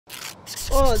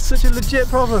Oh, it's such a legit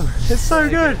problem. It's so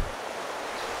good.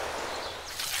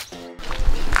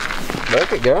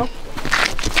 Work it, girl.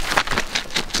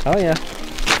 Oh yeah.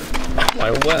 Oh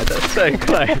my word, that's so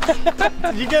close.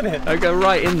 Did you get it? I go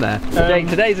right in there.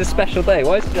 Today's a special day.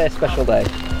 Why is today a special day?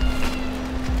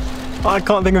 I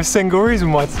can't think of a single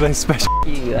reason why today's special.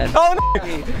 Oh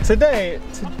no! Today,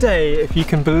 if you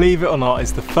can believe it or not,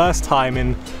 is the first time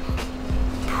in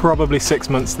probably 6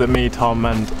 months that me, Tom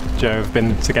and Joe have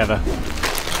been together.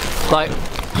 Like,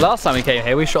 last time we came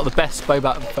here, we shot the best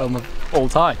Bobat film of all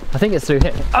time. I think it's through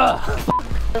here.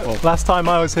 Last time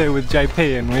I was here with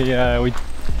JP and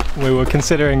we were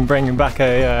considering bringing back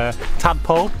a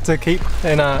tadpole to keep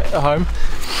in our home.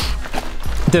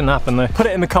 Didn't happen though. Put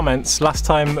it in the comments, last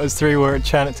time us three were at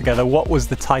Xian together, what was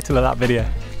the title of that video?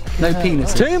 No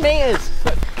penises. 2 meters!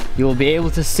 You will be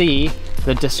able to see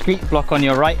the discrete block on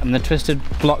your right and the twisted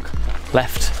block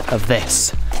left of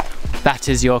this. That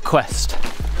is your quest,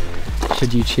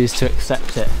 should you choose to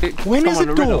accept it. When is a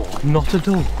door not a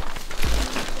door?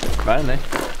 Right, there.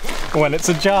 When it's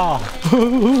a jar.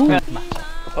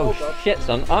 Oh shit,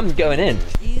 son, I'm going in.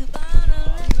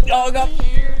 Oh god!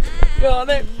 Oh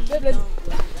no! Dibbling.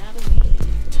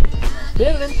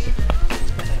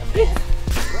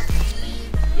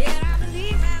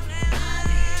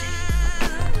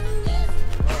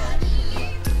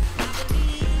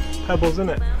 Pebbles, isn't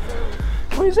it?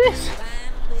 What is this?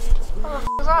 What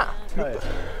the f is that?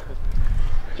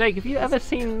 Jake, have you ever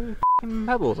seen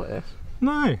pebbles like this?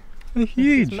 No, they're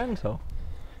huge. It's mental.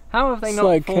 How have they It's not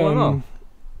like, fallen off?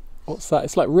 What's that?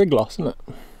 It's like rigloss, isn't it?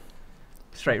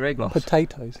 Straight rig loss.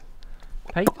 Potatoes.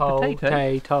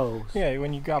 Potatoes. Yeah,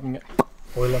 when you grab them,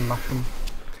 oil and mash them.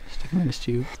 Stick them in a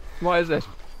stew. What is this?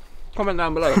 Comment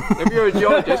down below. If you're a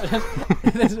geologist,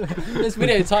 this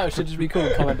video title should just be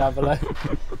called comment down below.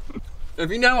 if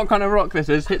you know what kind of rock this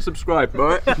is, hit subscribe,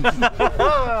 right?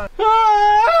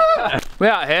 We're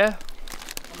out here.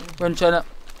 We're in China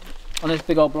on this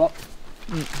big old block.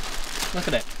 Look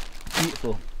at it.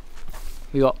 Beautiful.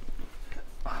 We got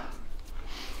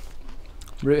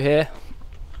root here.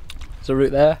 There's a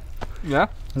root there. Yeah.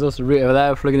 There's also a root over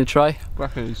there which we're going to try.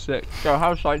 Fucking sick. So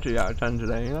how psyched are you out of 10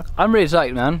 today, you know? I'm really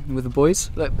psyched, man, with the boys.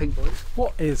 Look, pink boys.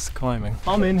 What is climbing?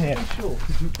 I'm in here. Sure.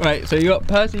 Right, so you got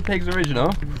Percy Pig's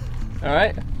original,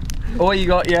 alright? Or you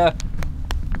got your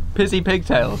Pissy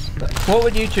Pigtails. What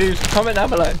would you choose? Comment down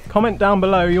below. Comment down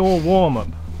below your warm-up.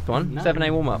 Go on, No.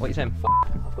 7A warm up, what are you saying?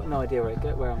 I've got no idea where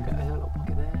I'm going. There's a little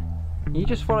pocket there. You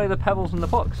just follow the pebbles in the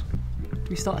box. Do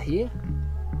we start here?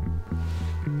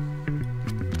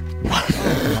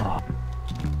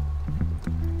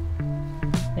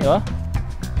 There you are.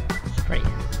 Straight.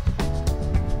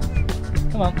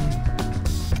 Come on.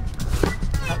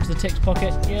 Up to the tick's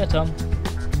pocket. Yeah, Tom.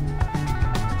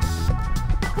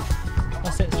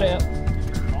 That's it, straight up.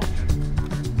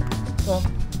 Come on.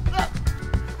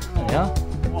 There you are.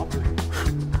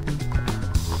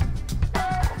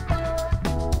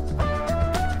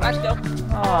 Flash go.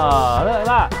 Ah, look at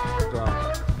that.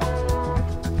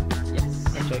 Yes.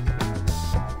 Yes, Jake.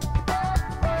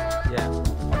 Yeah.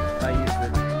 I use the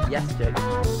yes, Jake.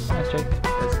 Yes, Jake.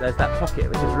 There's that pocket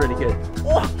which is really good.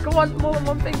 Oh, come on, more than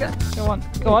one finger. Go on.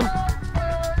 Go on.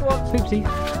 Go on. Poopsie.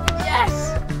 Yes!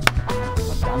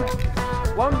 God damn it.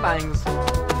 One bangs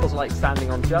feels like standing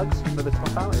on jugs for the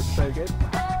top out. It's so good.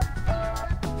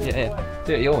 Yeah.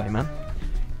 Do it your way, man.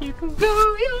 You can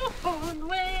go your own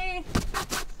way.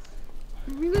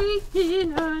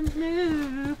 Leaning on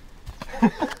you.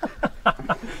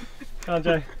 Come on,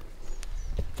 Joe.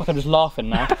 Fuck, I'm just laughing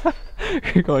now.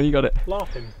 Go on, you got it.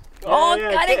 Laughing. Oh,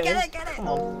 Yeah, get in. it. Come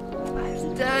on. That's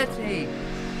dirty.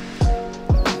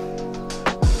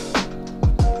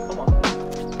 Come on.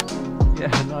 Yeah,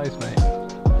 nice, mate.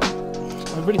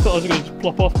 I really thought I was going to just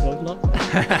plop off, but I was not.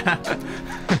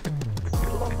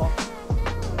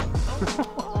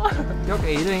 You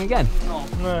okay? You're doing it again? No,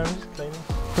 I'm just cleaning.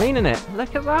 Cleaning it.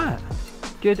 Look at that.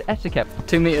 Good etiquette.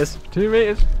 2 meters. 2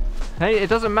 meters. Hey, it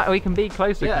doesn't matter. We can be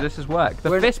closer because Yeah. this is work.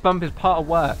 The fist bump is part of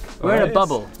work. We're in a It's-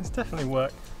 bubble. It's definitely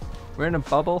work. We're in a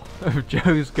bubble of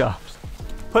Joe's guffs.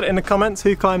 Put it in the comments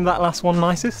who climbed that last one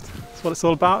nicest. That's what it's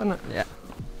all about, isn't it? Yeah.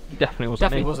 Definitely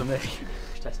wasn't me. Wasn't me.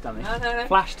 Test dummy. No.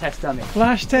 Flash test dummy.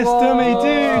 Flash test dummy,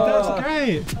 dude. That's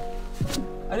great.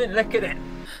 I didn't look at it.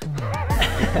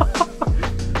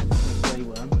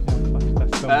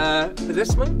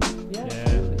 This one? Yeah.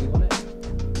 Yeah. You want it?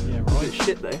 Yeah, Right right.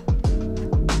 shit though.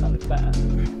 That looks better.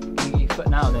 You get your foot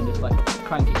now and then just like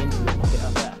crank it into the pocket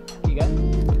up there. Here you go.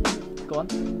 Go on.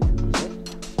 That's it.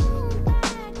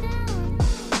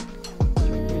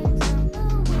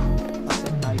 That's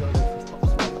it. Now you got to go for this top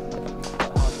spot.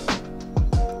 Quite hard.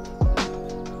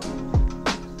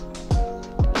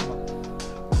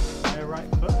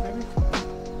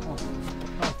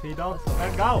 Steady, dog.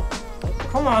 Let go.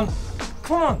 Come on.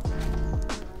 Come on.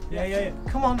 Yeah.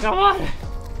 Come on. Come on.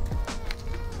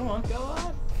 Come on. Go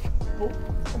on. Oh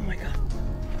my god.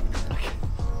 Okay.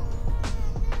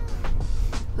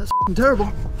 That's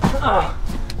terrible. I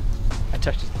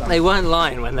touched his thumb. They weren't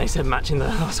lying when they said matching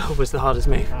the hole was the hardest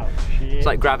move. Oh shit. It's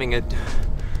like grabbing a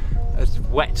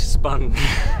wet sponge.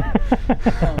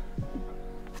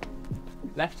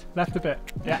 Left? Left a bit.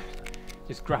 Yeah.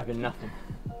 Just grabbing nothing.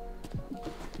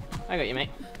 I got you, mate.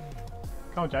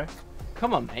 Come on, Joe.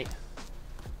 Come on, mate.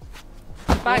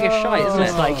 Bag of shite, isn't it?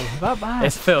 It's like, that bad.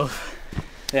 it's filth.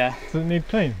 Yeah. Does it need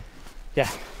clean? Yeah,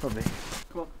 probably.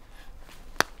 Come on.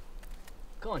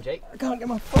 Come on, Jake. I can't get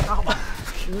my foot out.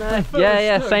 No.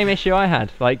 Yeah, same issue I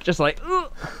had. Like, just like, God,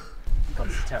 this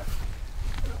is terrible.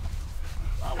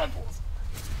 Oh, my balls.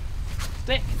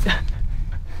 stick.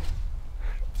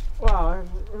 Wow, I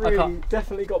really can't.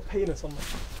 definitely got penis on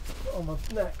my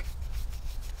neck.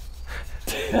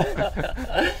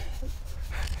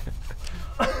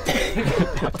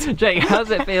 Jake, how does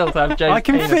it feel to have Joe's I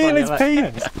can penis feel on his your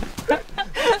leg? penis.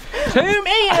 2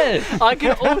 meters! I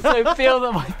can also feel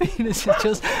that my penis is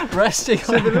just resting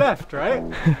To the left, right?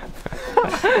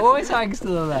 always hangs to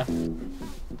the left.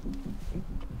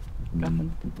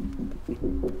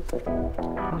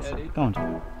 Go on,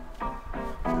 Jake.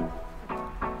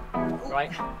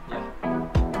 Right? Yeah.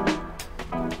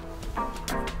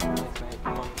 Thanks, mate.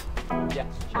 Come on. Yes,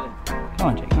 chilling. Come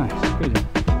on, Jake. Nice. Cruising.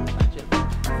 Chilling.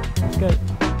 Let's go.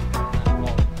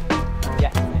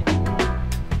 Yes, mate.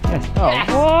 Yes. Oh, Yes.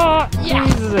 what?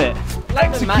 Yes. This is it.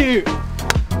 Execute!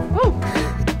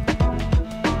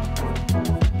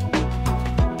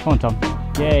 Come on, Tom.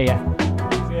 Yeah.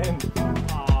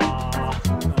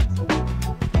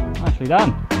 Nicely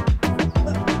done.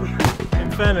 In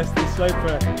fairness, the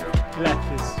sloper left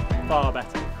is far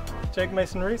better. Jake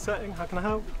Masonry setting, how can I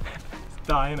help? It's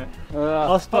die, innit?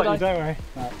 I'll spot you, don't worry.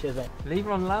 Right, cheers, mate. Leave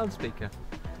her on loudspeaker.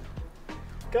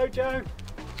 Go, Joe.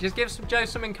 Just give Joe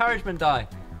some encouragement, Di.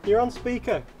 You're on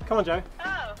speaker. Come on, Joe.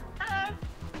 Oh, hello.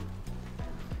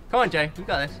 Come on, Joe. You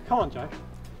got this. Come on, Joe.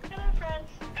 Hello, friends.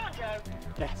 Go on, Joe.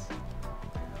 Yes.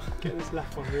 Get this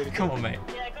left one really good. Come on, mate.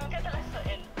 Yeah, go and get the left foot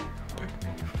in.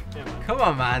 Yeah, man. Come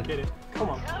on, man. Get it. Come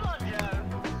on. Come on, Joe.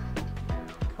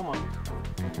 Come on.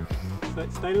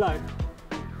 Stay low.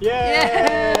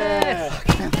 Yeah!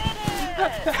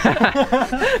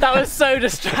 That was so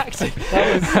distracting.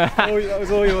 That was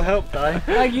all your help, Di.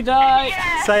 Thank you, Di.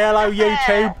 Yeah. Say hello,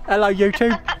 YouTube. Hello,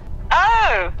 YouTube.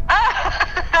 Oh!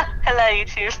 Hello,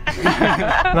 YouTube.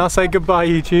 And I'll say goodbye,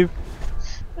 YouTube.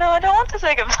 No, I don't want to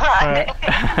say goodbye.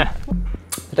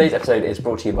 Today's episode is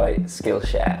brought to you by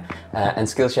Skillshare, and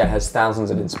Skillshare has thousands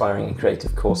of inspiring and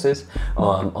creative courses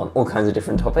on all kinds of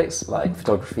different topics like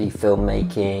photography,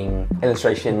 filmmaking,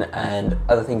 illustration, and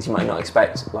other things you might not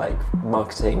expect like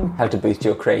marketing, how to boost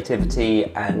your creativity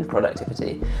and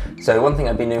productivity. So one thing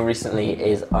I've been doing recently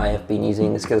is I have been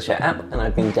using the Skillshare app, and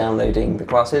I've been downloading the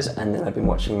classes, and then I've been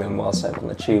watching them whilst I'm on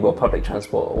the tube or public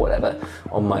transport or whatever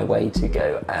on my way to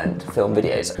go and film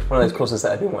videos. One of those courses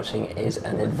that I've been watching is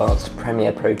an advanced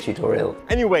Premiere Pro tutorial.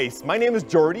 Anyways, my name is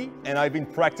Jordy, and I've been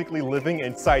practically living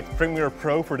inside Premiere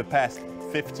Pro for the past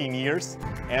 15 years.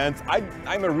 And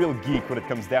I'm a real geek when it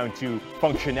comes down to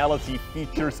functionality,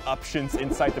 features, options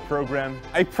inside the program.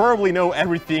 I probably know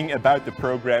everything about the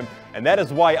program, and that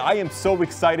is why I am so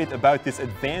excited about this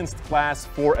advanced class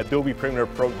for Adobe Premiere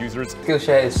Pro users.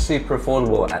 Skillshare is super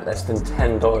affordable at less than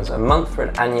 $10 a month for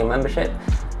an annual membership.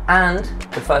 And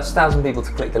the first 1,000 people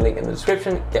to click the link in the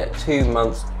description get 2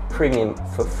 months premium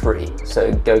for free.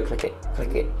 So go click it,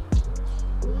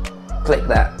 click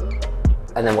that,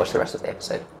 and then watch the rest of the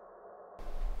episode.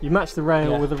 You match the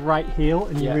rail Yeah. with the right heel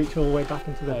and you Yeah. reach all the way back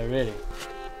into the... Oh, really?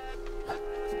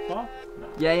 What?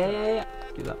 Yeah.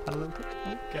 Give that pad a little kick.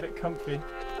 Get it comfy.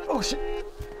 Oh, shit.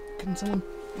 Can someone...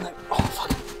 No. Oh,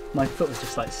 fuck. My foot was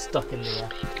just like stuck in the...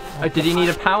 Oh, did you need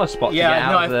a power spot to get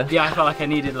out of the I felt like I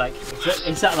needed like...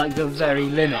 It's at like the very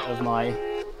limit of my...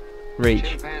 reach?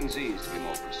 Chimpanzees, to be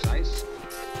more precise.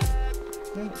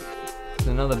 It's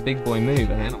another big boy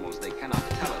move, I think. Animals, they cannot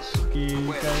tell us You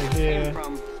where go they here came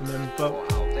from and then or bump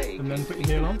how they and then came put to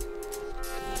your heel on.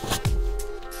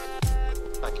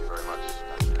 Thank you very much,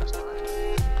 Dr.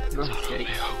 Castellani.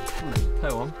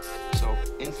 Toe on. So,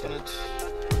 infinite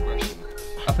progression.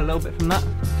 Up a little bit from that.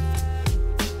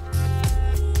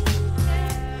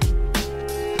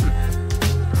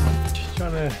 Just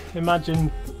trying to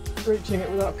imagine reaching it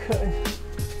without cutting.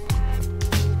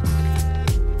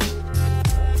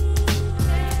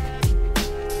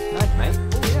 Nice, mate.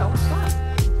 Oh yeah, what's that?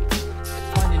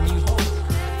 Finding new holes.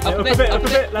 Up a bit,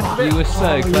 left a bit. You were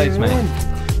so close, you're mate. in.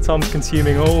 Tom's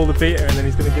consuming all the beater and then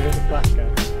he's going to give it the flash go.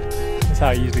 That's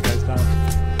how it usually goes down.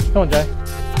 Come on, Jay.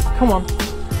 Come on.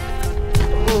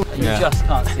 You just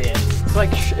can't see it. It's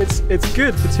like it's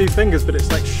good for 2 fingers, but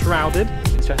it's like shrouded.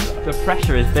 The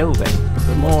pressure is building.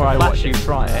 The more I watch you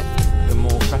try it, the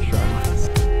more pressure I'm at.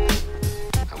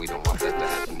 And we don't want that to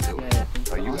happen, do we?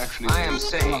 Are you actually? I am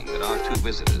saying that our 2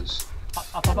 visitors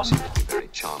seem to be very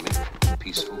charming,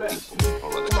 peaceful people,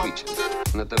 or other creatures,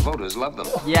 and that their voters love them.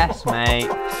 Yes, mate.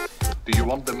 Do you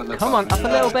want them in the? Come on, up a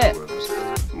little bit.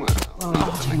 Well,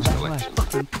 not the next election.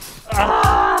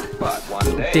 But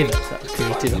one day, Divots, that was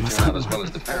creative. turn out as well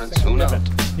as the parents. Who knows?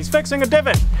 He's fixing a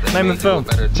divot. Name of the film.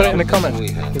 Put it in the comments.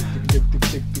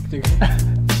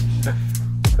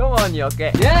 Come on, Yogi.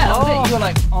 Yeah, that was it. You were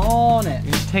like on it.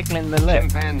 You're tickling the lip.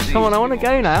 Chimpanzees Come on, I want to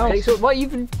go now. Hey, so what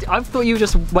you've been, I thought you were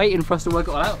just waiting for us to work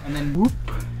it all out and then whoop.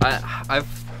 I've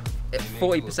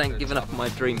 40% given up on my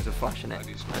dreams of flashing it.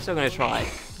 I'm still going to try. I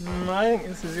think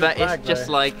this is your But bag, it's just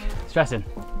though. like Stressing.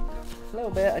 a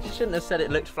little bit. I just shouldn't have said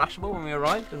it looked flashable when we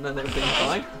arrived and then it would have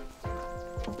been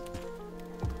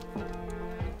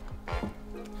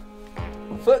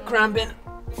fine. Foot cramping.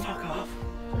 Fuck off.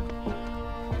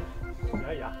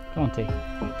 Yeah. Come on, T.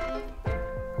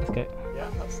 Let's go. Yeah,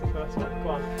 that's the first one. Go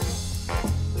on.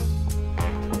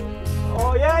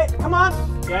 Oh yeah, come on.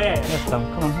 Yeah. Yes, Tom.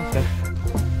 Come on, let's go.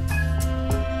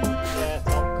 Yeah,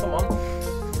 Tom, come on.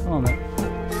 Come on, mate.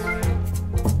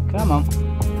 Come on.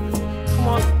 Come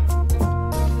on.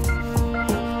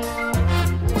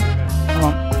 Come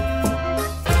on.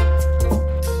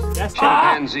 Yes, Tom.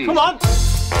 Chimpanzees. Come on.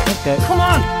 Let's go. Come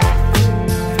on.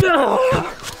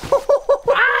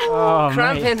 Oh,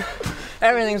 Cramping. mate.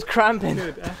 Everything's cramping.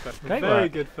 Good effort. Great Very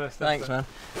work. good first effort. Thanks, man.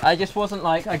 I just wasn't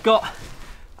like I got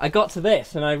to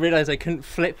this and I realised I couldn't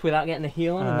flip without getting the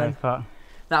heel on, and then Fuck.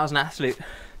 that was an absolute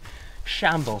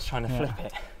shambles trying to flip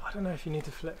it. I don't know if you need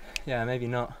to flip. Yeah, maybe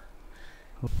not.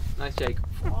 Nice, Jake.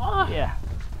 Yeah.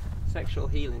 Sexual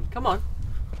healing. Come on.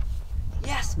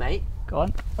 Yes, mate. Go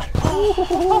on.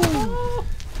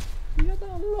 You had that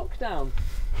on lockdown.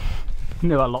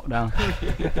 Knew about lockdown.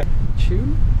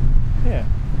 Tune? Yeah.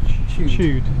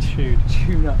 Chewed.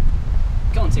 Tune up.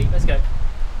 Come on, T. Let's go.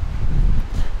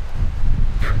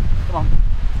 Come on.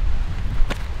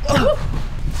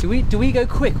 Do we go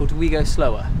quick or do we go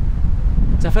slower?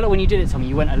 So I feel like when you did it, Tommy,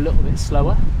 you went a little bit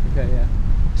slower. Okay, yeah.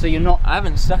 So you're not. I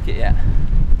haven't stuck it yet.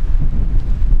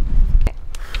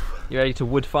 You ready to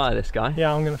wood fire this guy?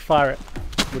 Yeah, I'm gonna fire it.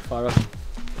 Wood fire up.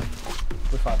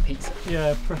 Wood fire pizza.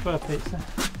 Yeah, prefer pizza.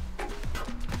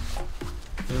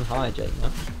 You're high, Jake,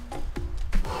 man.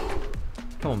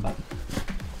 Come on back.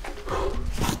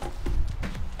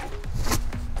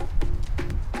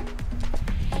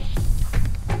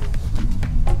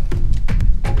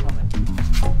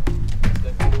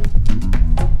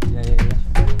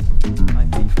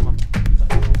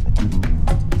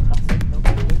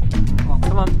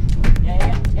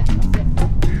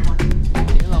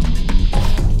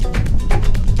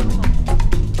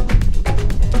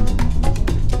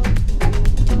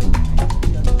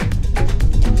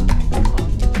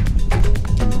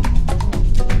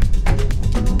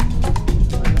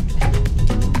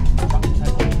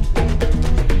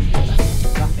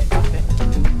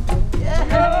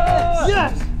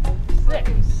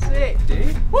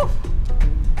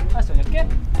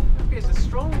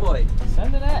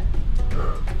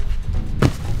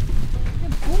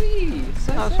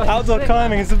 Outdoor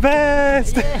climbing is the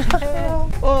best! Yeah.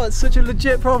 Oh, it's such a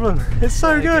legit problem. It's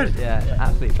so good. Yeah,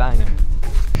 absolutely banging.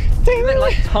 You look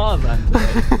like Tarzan today.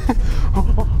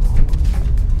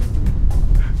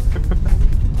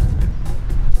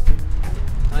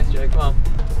 Nice, Joe, come on.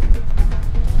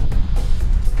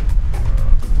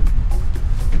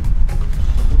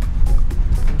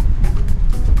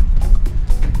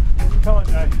 Come on,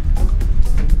 Joe.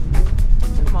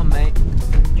 Come on, mate.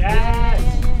 Yes!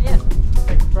 Yeah.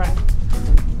 Take a breath.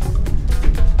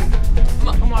 Come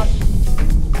on. Come on.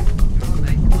 Come on,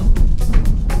 mate. Come on.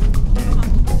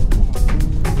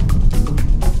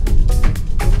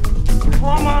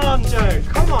 Come on, Joe.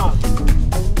 Come on.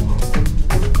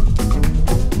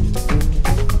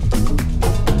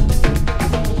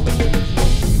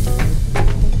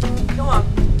 Come on.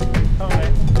 Come on,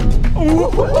 mate. Ooh.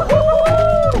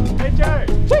 Hey, Joe.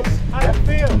 How do you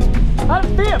feel? How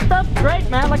did it feel? Felt great,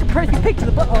 man. Like a pretty pig to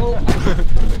the butthole.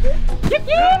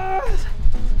 Yes.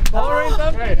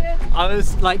 I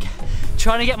was like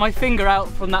trying to get my finger out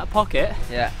from that pocket.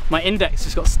 Yeah. My index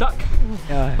just got stuck.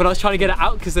 Yeah. But I was trying to get it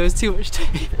out because there was too much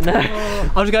tape. No.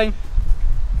 I was going,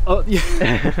 oh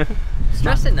yeah.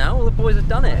 Stress it now, all the boys have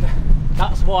done it.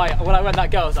 That's why when I went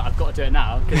that girl, I was like, I've got to do it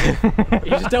now. Because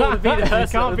you just don't want to be the person. You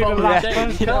can't be the last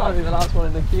person. You can't be the last one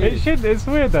in the queue. It's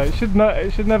weird though. It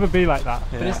should never be like that.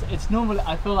 But it's normally,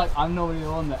 I feel like I'm normally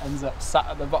the one that ends up sat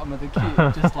at the bottom of the queue,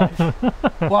 just like,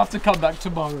 we'll have to come back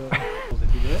tomorrow.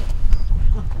 If you do it.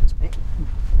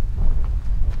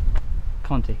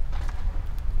 Conti.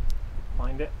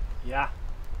 Find it. Yeah.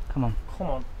 Come on. Come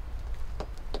on.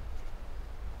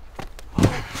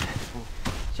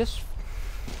 Just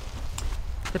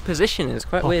the position is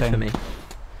quite weird for me,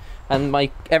 and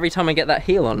every time I get that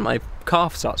heel on, my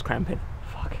calf starts cramping.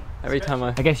 Fuck. Every time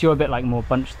I guess you're a bit like more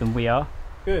bunched than we are.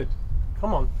 Good.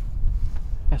 Come on.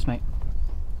 Yes, mate.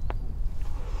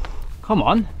 Come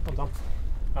on. Well done.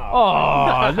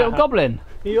 Oh, little goblin.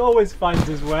 He always finds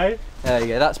his way. There you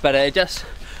go. That's better.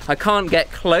 I can't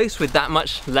get close with that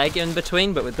much leg in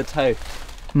between, but with the toe.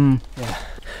 Yeah.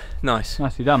 Nice.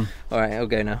 Nicely done. All right, I'll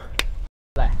go now.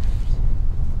 Left.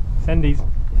 Sendies.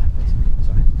 Yeah, basically.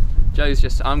 Sorry.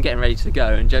 I'm getting ready to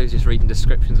go, and Joe's just reading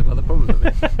descriptions of other problems with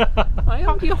me. I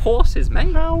am your horses,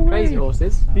 mate. Crazy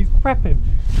horses. He's prepping.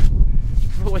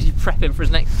 Always prepping for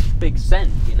his next big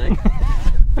send, you know?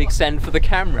 Big send for the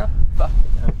camera. Fuck.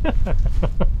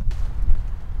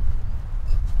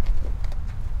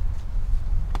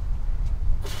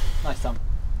 Nice, Tom.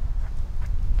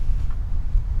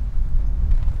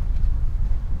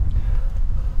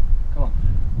 Come on.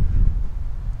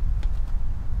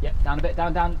 Yep, down a bit,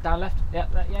 down left. Yep,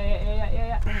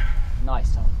 yeah.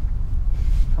 Nice, Tom.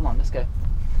 Come on, let's go.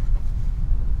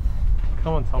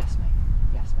 Come on, Tom. Yes, mate.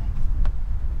 Yes, mate.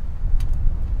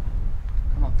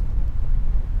 Come on.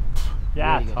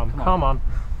 Yeah, Really good. Tom. Come on.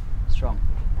 Strong.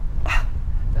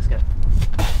 Let's go.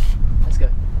 Let's go.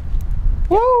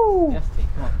 Woo! Yes, T.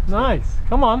 Come on. Nice.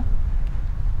 Come on.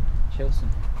 Chilson.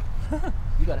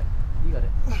 You got it. You got it.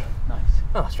 Nice.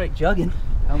 Oh, straight jugging.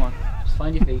 Come on. Just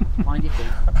find your feet. Find your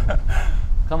feet.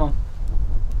 Come on.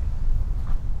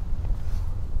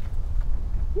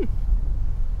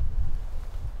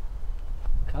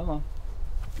 Come on.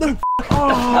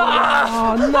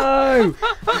 Oh no!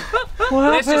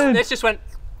 What happened? This just went.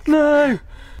 No!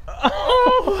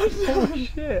 Oh no,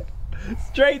 shit!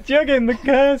 Straight jugging, the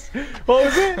curse. What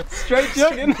was it? Straight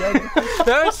jugging.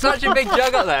 There was such a big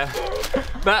jug up there,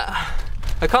 but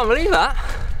I can't believe that.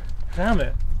 Damn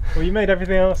it! Well, you made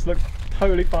everything else look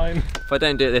totally fine. If I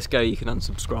don't do it this go, you can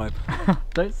unsubscribe.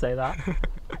 Don't say that.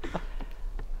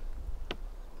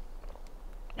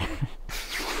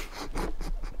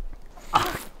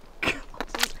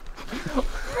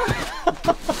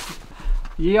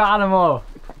 You animal!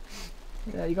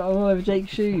 Yeah, you got all over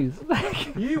Jake's shoes.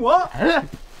 You what?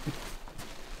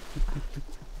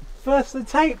 First the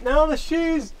tape, now the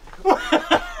shoes.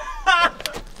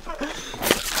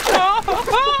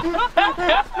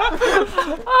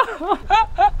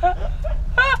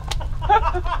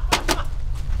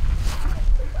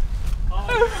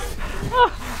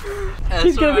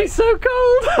 He's gonna be so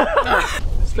cold!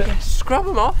 Scrub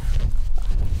them off.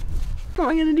 What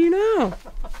am I gonna do now?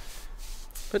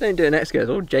 If I don't do it next go, it's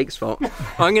all Jake's fault.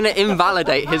 I'm gonna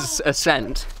invalidate his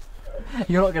ascent.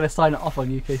 You're not gonna sign it off on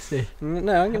UKC.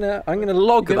 No, I'm gonna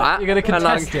log that. You're gonna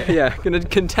contest it. Yeah, gonna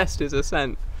contest his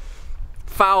ascent.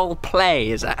 Foul play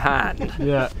is at hand.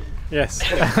 Yeah. Yes.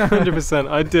 100%.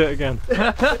 I'd do it again.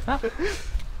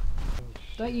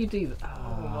 Don't you do that?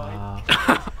 Oh.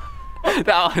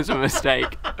 That was a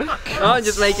mistake. I'm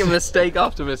just making mistake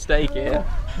after mistake here.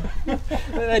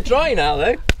 They're dry now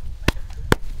though.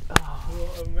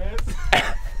 What a mess.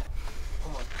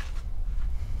 Come on.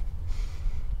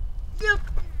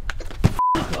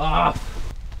 Ah,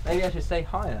 maybe I should stay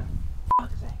higher.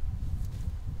 Fuck's sake.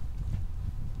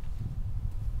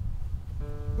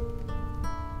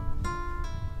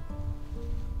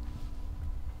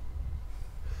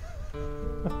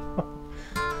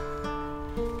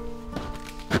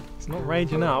 It's not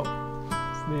raging out.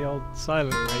 It's the old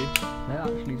silent rage. They're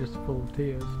actually just full of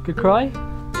tears. Good cry?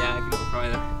 Yeah, good little cry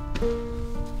there.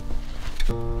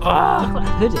 Ah, oh,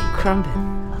 hoodie. Cramping.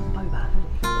 Bobat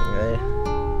hoodie.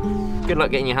 Yeah. Good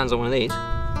luck getting your hands on one of these.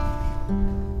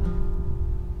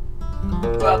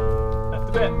 Well, Left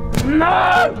a bit.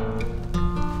 no!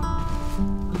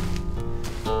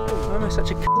 Why am I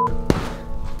such a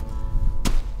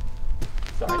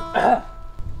Sorry.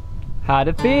 How'd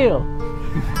it feel?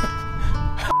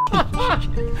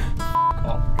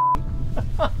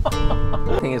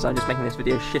 The thing is, I'm just making this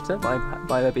video shitter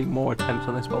by there being more attempts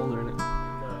on this boulder in it.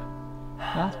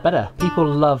 That's better. People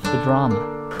love the drama.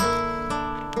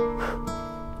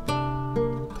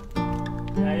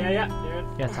 Yeah. You're in.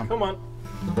 Yeah, Tom. Come on.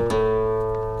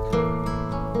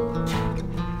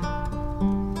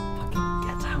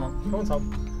 Yeah, Tom. Come on, Tom.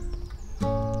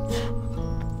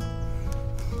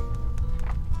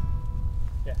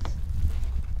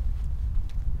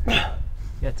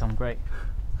 Yeah, Tom, great.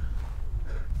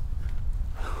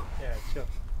 Yeah, chill.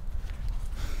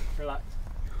 Relax.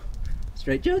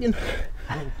 Straight jogging.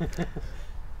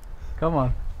 Come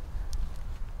on.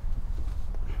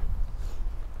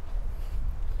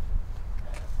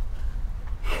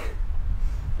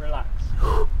 Relax.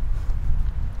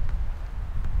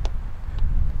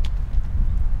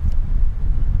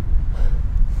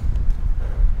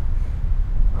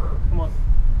 Come on.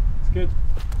 It's good.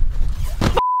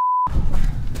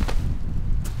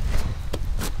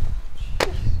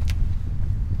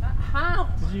 How?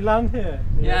 Did you land here?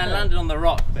 Yeah, I landed on the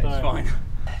rock, but it's fine.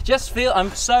 Just feel,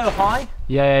 I'm so high.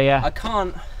 Yeah. I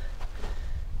can't.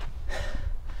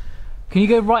 Can you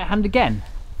go right hand again?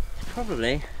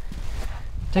 Probably.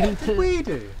 Take What did we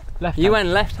do? left You hand. went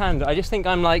left hand. I just think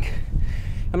I'm like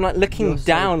looking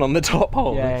down on the top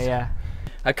hole. Yeah.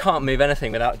 I can't move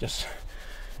anything without just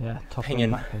Yeah, top Pinging.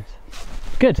 and backwards.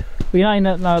 Good. Well, you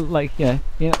know, now, like, you know,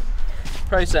 it's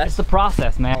process. the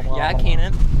process, man. Yeah,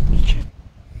 Keenan.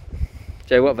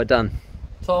 Joe, what have I done?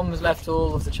 Tom's left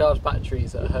all of the charged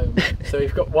batteries at home, so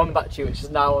we've got one battery which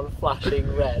is now on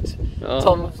flashing red. Oh.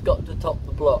 Tom's got to top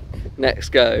the block. Next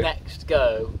go. Next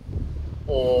go,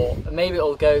 or maybe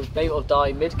it'll go. Maybe it'll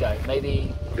die mid go.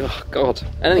 Maybe. Oh God,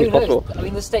 anything's Who knows? possible. I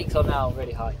mean, the stakes are now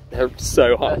really high. They're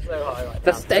so high. They're so high right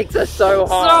The now. stakes are so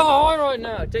high. So high right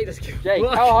now. Jake, Jake,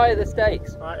 how high are the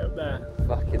stakes? Right up there.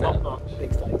 Fucking Top hell. notch.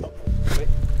 Big stakes.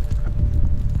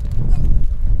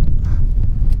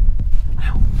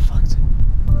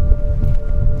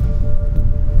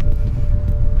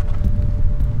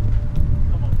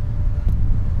 Come on.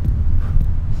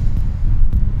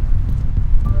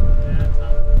 Yeah,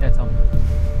 Tom. Yeah, Tom.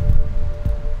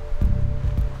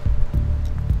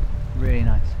 Really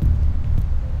nice.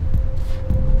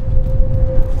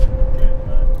 Good,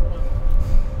 man.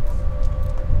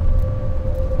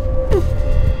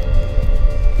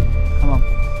 Come on. Come on,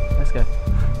 let's go.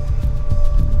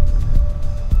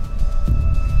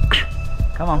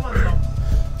 Come on. Come on, Tom.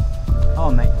 Come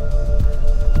on, mate.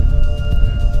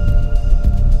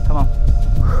 Come on.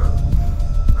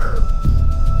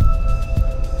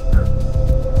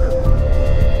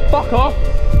 Fuck off.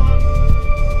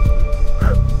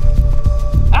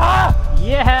 Ah!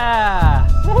 Yeah!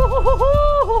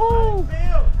 Feel.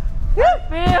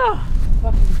 Feel!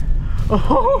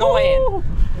 Annoying.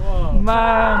 Whoa.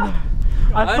 Man!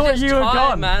 I was thought just you were tired,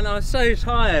 gone. man. I was so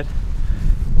tired.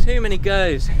 Too many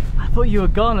goes. I thought you were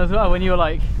gone as well when you were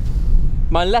like.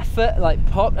 My left foot like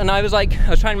popped, and I was trying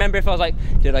to remember if I was like,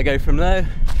 did I go from low?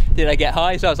 Did I get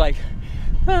high? So I was like,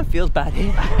 oh, feels bad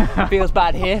here. Feels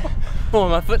bad here. Oh,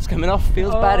 my foot's coming off.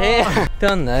 Feels bad here.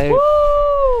 Done though.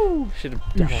 Woo! Should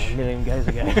have done it a million goes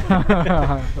ago.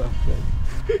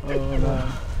 Oh no.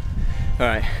 All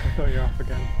right. I thought you were off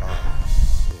again.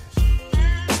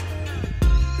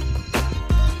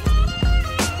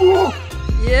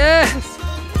 Yes.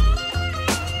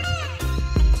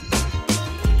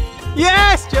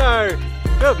 Yes, Joe!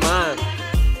 Good man.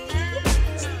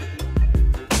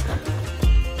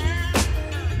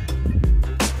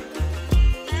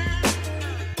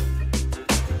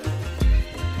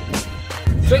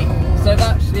 Sweet. So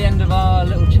that's the end of our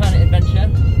little churning adventure.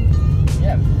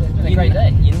 Yeah, it's been a great day.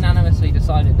 Unanimously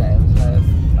decided that it was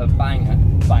a banger.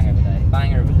 Bang of a day.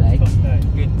 Banger of a day. Top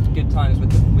day. Good times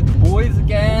with the boys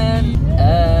again.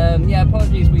 Yeah,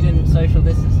 apologies we didn't social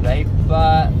distance today,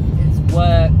 but it's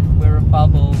work. We're a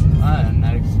bubble. I don't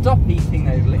know. Stop eating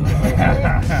those liquids.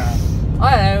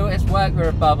 I know it's work. We're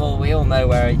a bubble. We all know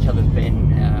where each other's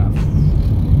been.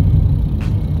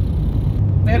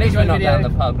 At least we're not down the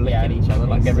pub licking each other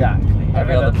like every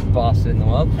other bastard in the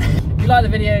world. If you like the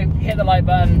video, hit the like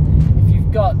button. If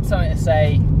you've got something to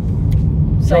say,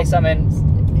 say something.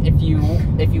 If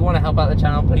you want to help out the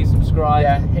channel, please subscribe.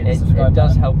 Yeah, hit the subscribe it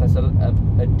does button. help us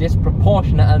a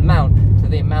disproportionate amount to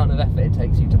the amount of effort it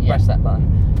takes you to press that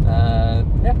button.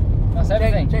 Yeah, That's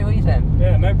everything. Jay, what are you saying?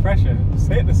 Yeah, no pressure. Just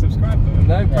hit the subscribe button.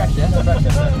 No pressure. No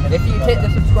pressure. If you hit the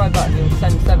subscribe button, you'll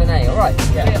send 7A. All right.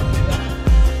 Yeah.